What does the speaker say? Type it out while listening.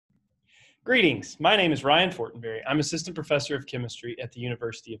Greetings. My name is Ryan Fortenberry. I'm Assistant Professor of Chemistry at the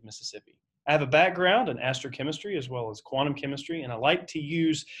University of Mississippi. I have a background in astrochemistry as well as quantum chemistry, and I like to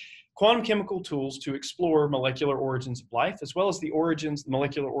use quantum chemical tools to explore molecular origins of life, as well as the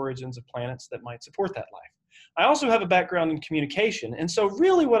molecular origins of planets that might support that life. I also have a background in communication, and so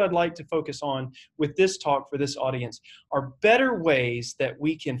really what I'd like to focus on with this talk for this audience are better ways that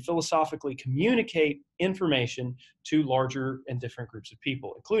we can philosophically communicate information to larger and different groups of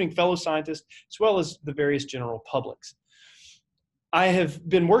people, including fellow scientists, as well as the various general publics. I have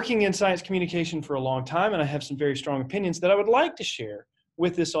been working in science communication for a long time, and I have some very strong opinions that I would like to share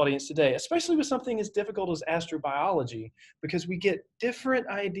with this audience today, especially with something as difficult as astrobiology, because we get different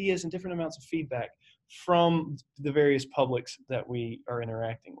ideas and different amounts of feedback from the various publics that we are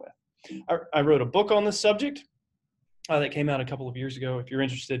interacting with. I wrote a book on this subject that came out a couple of years ago, if you're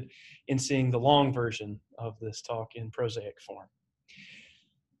interested in seeing the long version of this talk in prosaic form.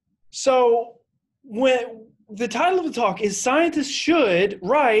 So when the title of the talk is Scientists Should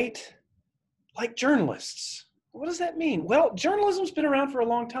Write Like Journalists. What does that mean? Well, journalism's been around for a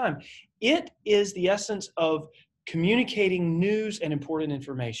long time. It is the essence of communicating news and important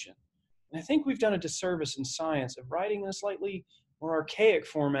information. And I think we've done a disservice in science of writing in a slightly more archaic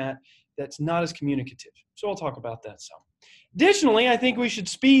format that's not as communicative. So I'll talk about that some. Additionally, I think we should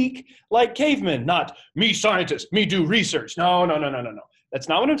speak like cavemen, not me scientist, me do research. No. That's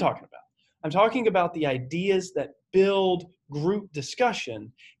not what I'm talking about. I'm talking about the ideas that build group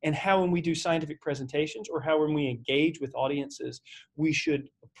discussion and how when we do scientific presentations or how when we engage with audiences, we should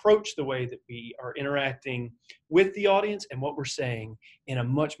approach the way that we are interacting with the audience and what we're saying in a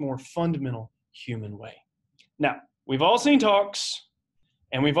much more fundamental human way. Now, we've all seen talks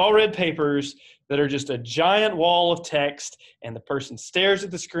and we've all read papers that are just a giant wall of text and the person stares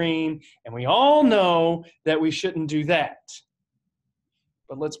at the screen, and we all know that we shouldn't do that.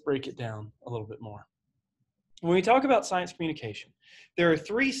 But let's break it down a little bit more. When we talk about science communication, there are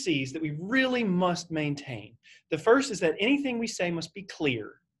 3 C's that we really must maintain. The first is that anything we say must be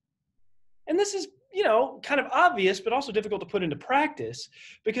clear. And this is, kind of obvious, but also difficult to put into practice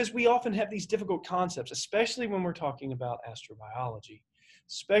because we often have these difficult concepts, especially when we're talking about astrobiology,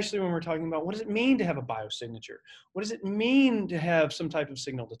 especially when we're talking about what does it mean to have a biosignature? What does it mean to have some type of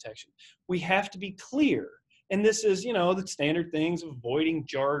signal detection? We have to be clear. And this is, the standard things of avoiding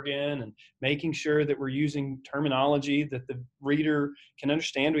jargon and making sure that we're using terminology that the reader can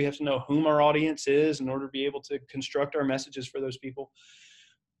understand. We have to know whom our audience is in order to be able to construct our messages for those people.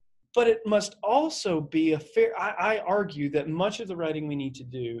 But it must also be I argue that much of the writing we need to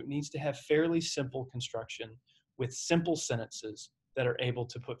do needs to have fairly simple construction with simple sentences that are able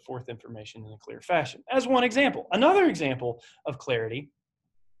to put forth information in a clear fashion. As one example. Another example of clarity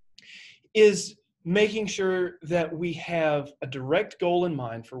is making sure that we have a direct goal in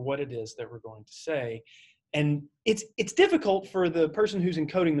mind for what it is that we're going to say. And it's difficult for the person who's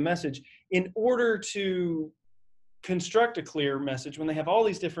encoding the message in order to construct a clear message when they have all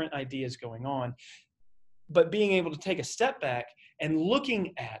these different ideas going on, but being able to take a step back and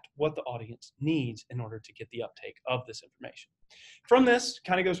looking at what the audience needs in order to get the uptake of this information. From this,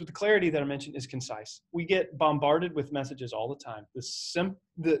 kind of goes with the clarity that I mentioned, is concise. We get bombarded with messages all the time.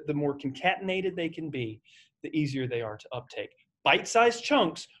 The more concatenated they can be, the easier they are to uptake. Bite-sized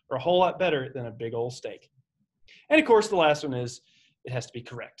chunks are a whole lot better than a big old steak. And of course, the last one is it has to be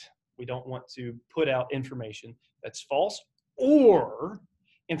correct. We don't want to put out information that's false or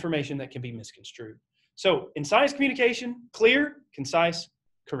information that can be misconstrued. So in science communication, clear, concise,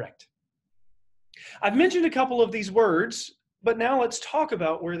 correct. I've mentioned a couple of these words, but now let's talk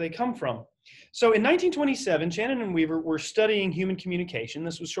about where they come from. So in 1927, Shannon and Weaver were studying human communication.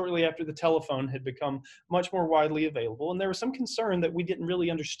 This was shortly after the telephone had become much more widely available, and there was some concern that we didn't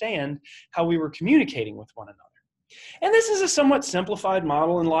really understand how we were communicating with one another. And this is a somewhat simplified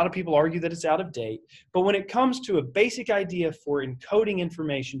model, and a lot of people argue that it's out of date. But when it comes to a basic idea for encoding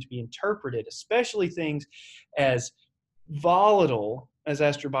information to be interpreted, especially things as volatile as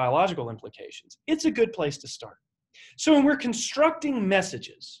astrobiological implications, it's a good place to start. So when we're constructing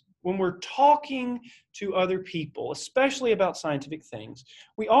messages, when we're talking to other people, especially about scientific things,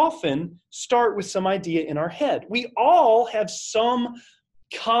 we often start with some idea in our head. We all have some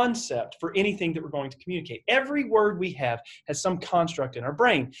concept for anything that we're going to communicate. Every word we have has some construct in our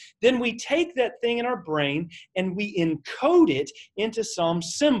brain. Then we take that thing in our brain and we encode it into some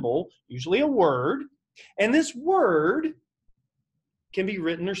symbol, usually a word, and this word can be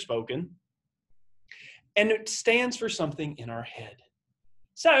written or spoken, and it stands for something in our head.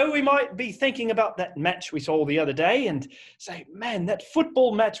 So we might be thinking about that match we saw the other day and say, man, that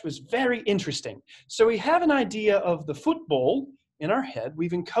football match was very interesting. So we have an idea of the football in our head.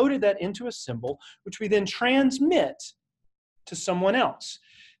 We've encoded that into a symbol, which we then transmit to someone else.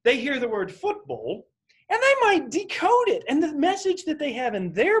 They hear the word football, and they might decode it. And the message that they have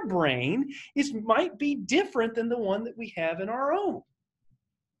in their brain might be different than the one that we have in our own.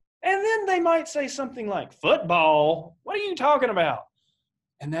 And then they might say something like, football, what are you talking about?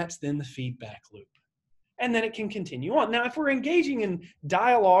 And that's then the feedback loop. And then it can continue on. Now, if we're engaging in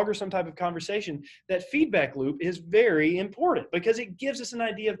dialogue or some type of conversation, that feedback loop is very important because it gives us an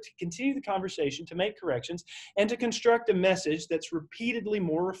idea to continue the conversation, to make corrections, and to construct a message that's repeatedly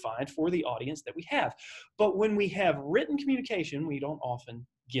more refined for the audience that we have. But when we have written communication, we don't often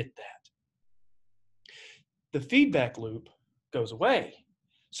get that. The feedback loop goes away.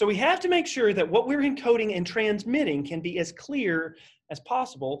 So we have to make sure that what we're encoding and transmitting can be as clear as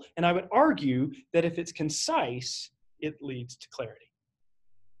possible. And I would argue that if it's concise, it leads to clarity.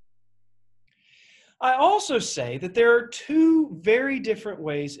 I also say that there are two very different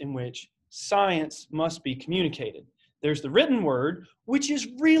ways in which science must be communicated. There's the written word, which is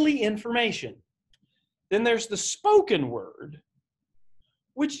really information. Then there's the spoken word,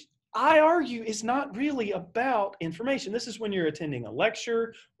 which I argue is not really about information. This is when you're attending a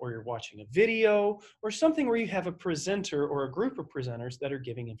lecture or you're watching a video or something where you have a presenter or a group of presenters that are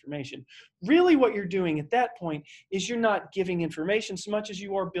giving information. Really what you're doing at that point is you're not giving information so much as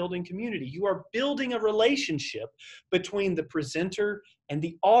you are building community. You are building a relationship between the presenter and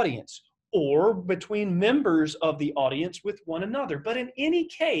the audience, or between members of the audience with one another. But in any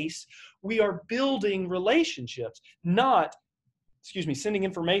case, we are building relationships, not sending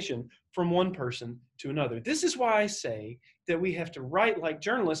information from one person to another. This is why I say that we have to write like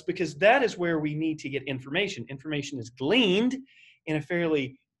journalists, because that is where we need to get information. Information is gleaned in a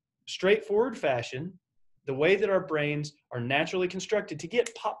fairly straightforward fashion, the way that our brains are naturally constructed to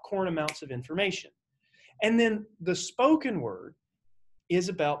get popcorn amounts of information. And then the spoken word is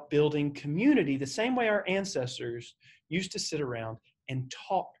about building community, the same way our ancestors used to sit around and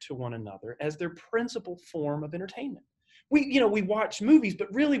talk to one another as their principal form of entertainment. We watch movies,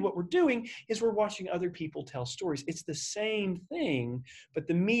 but really what we're doing is we're watching other people tell stories. It's the same thing, but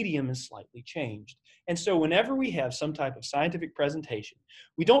the medium is slightly changed. And so whenever we have some type of scientific presentation,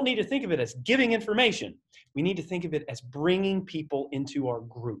 we don't need to think of it as giving information. We need to think of it as bringing people into our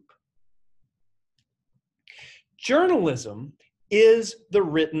group. Journalism is the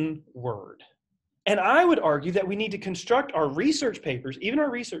written word. And I would argue that we need to construct our research papers, even our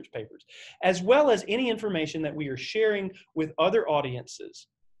research papers, as well as any information that we are sharing with other audiences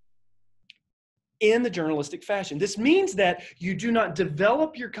in the journalistic fashion. This means that you do not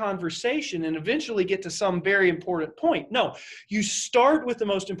develop your conversation and eventually get to some very important point. No, you start with the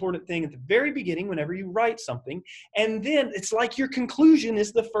most important thing at the very beginning whenever you write something, and then it's like your conclusion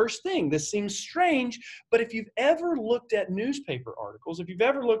is the first thing. This seems strange, but if you've ever looked at newspaper articles, if you've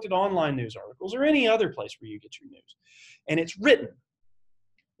ever looked at online news articles or any other place where you get your news, and it's written,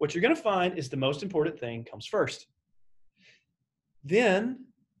 what you're going to find is the most important thing comes first. Then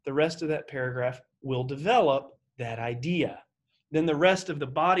the rest of that paragraph will develop that idea. Then the rest of the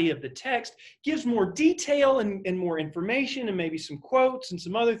body of the text gives more detail and more information and maybe some quotes and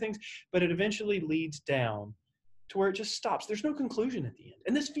some other things, but it eventually leads down to where it just stops. There's no conclusion at the end.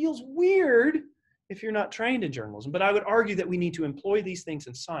 And this feels weird if you're not trained in journalism, but I would argue that we need to employ these things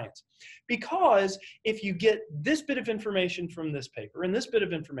in science, because if you get this bit of information from this paper and this bit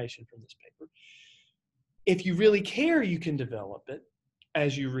of information from this paper, if you really care, you can develop it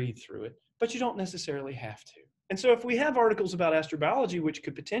as you read through it, but you don't necessarily have to. And so if we have articles about astrobiology, which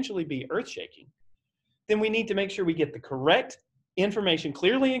could potentially be earth-shaking, then we need to make sure we get the correct information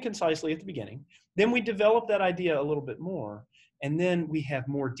clearly and concisely at the beginning. Then we develop that idea a little bit more, and then we have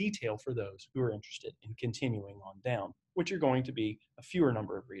more detail for those who are interested in continuing on down, which are going to be a fewer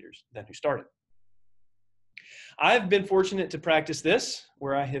number of readers than who started. I've been fortunate to practice this,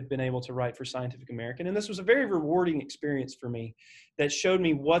 where I have been able to write for Scientific American, and this was a very rewarding experience for me that showed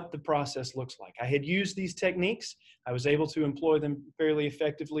me what the process looks like. I had used these techniques, I was able to employ them fairly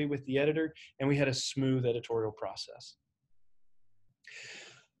effectively with the editor, and we had a smooth editorial process.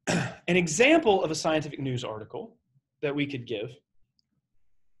 An example of a scientific news article that we could give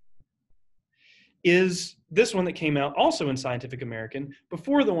is this one that came out also in Scientific American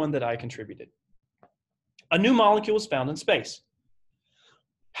before the one that I contributed. A new molecule is found in space.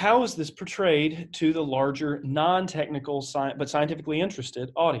 How is this portrayed to the larger, non-technical, but scientifically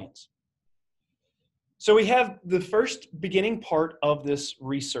interested audience? So we have the first beginning part of this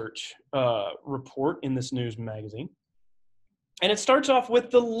research report in this news magazine. And it starts off with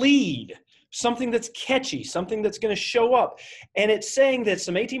the lead, something that's catchy, something that's going to show up. And it's saying that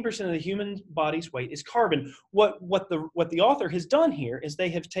some 18% of the human body's weight is carbon. What the author has done here is they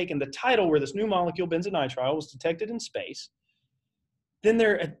have taken the title where this new molecule, benzonitrile, was detected in space. Then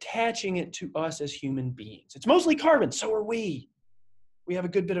they're attaching it to us as human beings. It's mostly carbon. So are we. We have a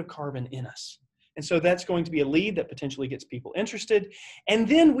good bit of carbon in us. And so that's going to be a lead that potentially gets people interested. And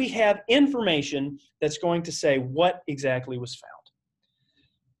then we have information that's going to say what exactly was found.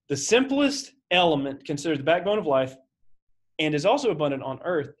 The simplest element considered the backbone of life and is also abundant on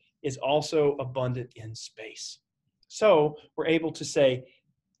Earth is also abundant in space. So we're able to say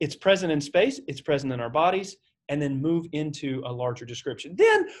it's present in space, it's present in our bodies, and then move into a larger description.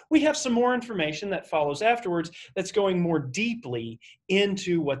 Then we have some more information that follows afterwards that's going more deeply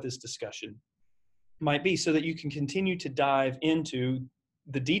into what this discussion might be so that you can continue to dive into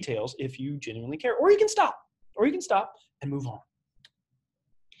the details if you genuinely care. Or you can stop and move on.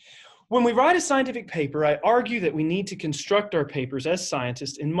 When we write a scientific paper, I argue that we need to construct our papers as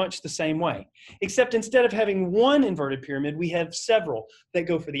scientists in much the same way, except instead of having one inverted pyramid, we have several that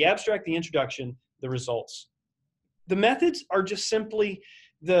go for the abstract, the introduction, the results. The methods are just simply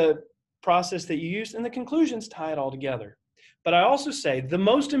the process that you use, and the conclusions tie it all together. But I also say the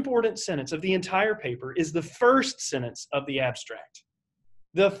most important sentence of the entire paper is the first sentence of the abstract.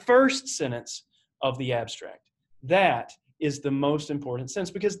 The first sentence of the abstract. That is the most important sentence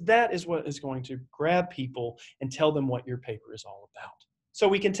because that is what is going to grab people and tell them what your paper is all about. So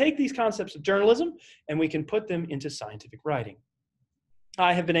we can take these concepts of journalism and we can put them into scientific writing.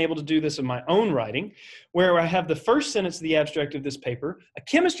 I have been able to do this in my own writing, where I have the first sentence of the abstract of this paper, a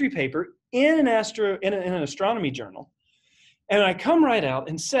chemistry paper in an astronomy journal, and I come right out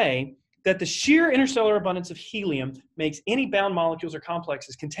and say that the sheer interstellar abundance of helium makes any bound molecules or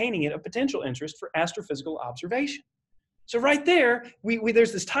complexes containing it of potential interest for astrophysical observation. So right there,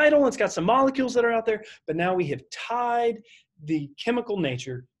 there's this title, and it's got some molecules that are out there, but now we have tied the chemical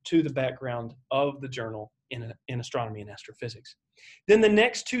nature to the background of the journal in astronomy and astrophysics. Then the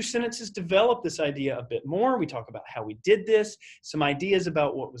next two sentences develop this idea a bit more. We talk about how we did this, some ideas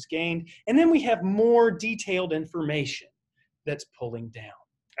about what was gained, and then we have more detailed information that's pulling down.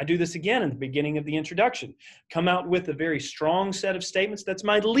 I do this again in the beginning of the introduction. Come out with a very strong set of statements. That's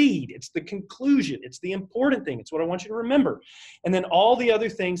my lead. It's the conclusion. It's the important thing. It's what I want you to remember. And then all the other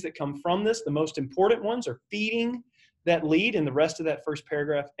things that come from this, the most important ones are feeding that lead in the rest of that first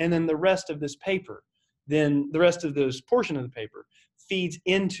paragraph, and then the rest of this paper. Then the rest of this portion of the paper feeds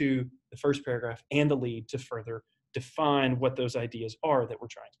into the first paragraph and the lead to further define what those ideas are that we're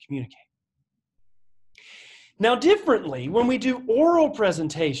trying to communicate. Now, differently, when we do oral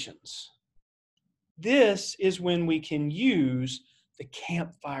presentations, this is when we can use the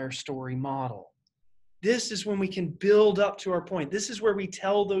campfire story model. This is when we can build up to our point. This is where we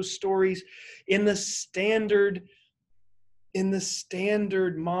tell those stories in the standard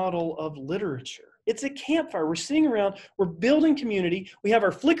model of literature. It's a campfire. We're sitting around, we're building community. We have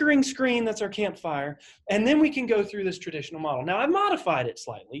our flickering screen, that's our campfire, and then we can go through this traditional model. Now, I've modified it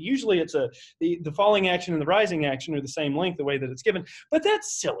slightly. Usually it's the falling action and the rising action are the same length, the way that it's given, but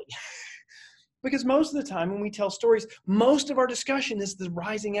that's silly. Because most of the time when we tell stories, most of our discussion is the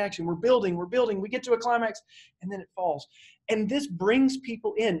rising action. We're building, we get to a climax, and then it falls. And this brings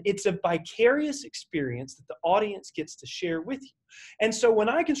people in. It's a vicarious experience that the audience gets to share with you. And so when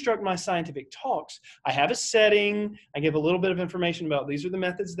I construct my scientific talks, I have a setting, I give a little bit of information about these are the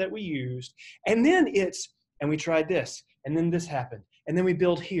methods that we used, and then and we tried this, and then this happened. And then we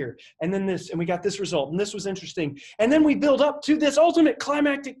build here, and then this, and we got this result, and this was interesting. And then we build up to this ultimate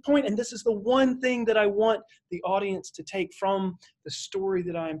climactic point, and this is the one thing that I want the audience to take from the story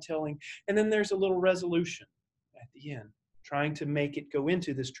that I am telling. And then there's a little resolution at the end, trying to make it go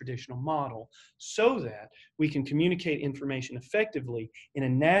into this traditional model so that we can communicate information effectively in a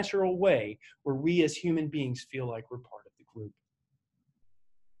natural way where we as human beings feel like we're part of the group.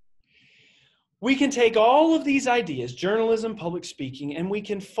 We can take all of these ideas, journalism, public speaking, and we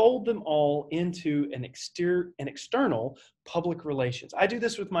can fold them all into an external public relations. I do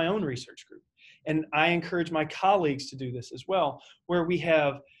this with my own research group, and I encourage my colleagues to do this as well, where we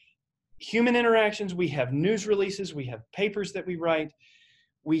have human interactions, we have news releases, we have papers that we write,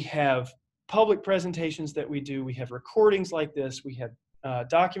 we have public presentations that we do, we have recordings like this, we have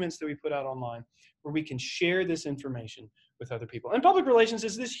documents that we put out online, where we can share this information with other people. And public relations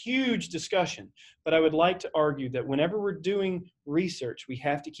is this huge discussion, but I would like to argue that whenever we're doing research, we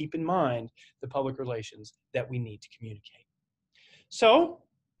have to keep in mind the public relations that we need to communicate. So,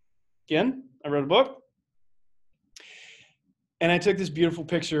 again, I wrote a book, and I took this beautiful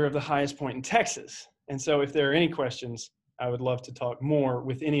picture of the highest point in Texas. And so if there are any questions, I would love to talk more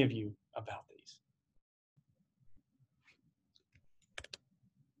with any of you about that.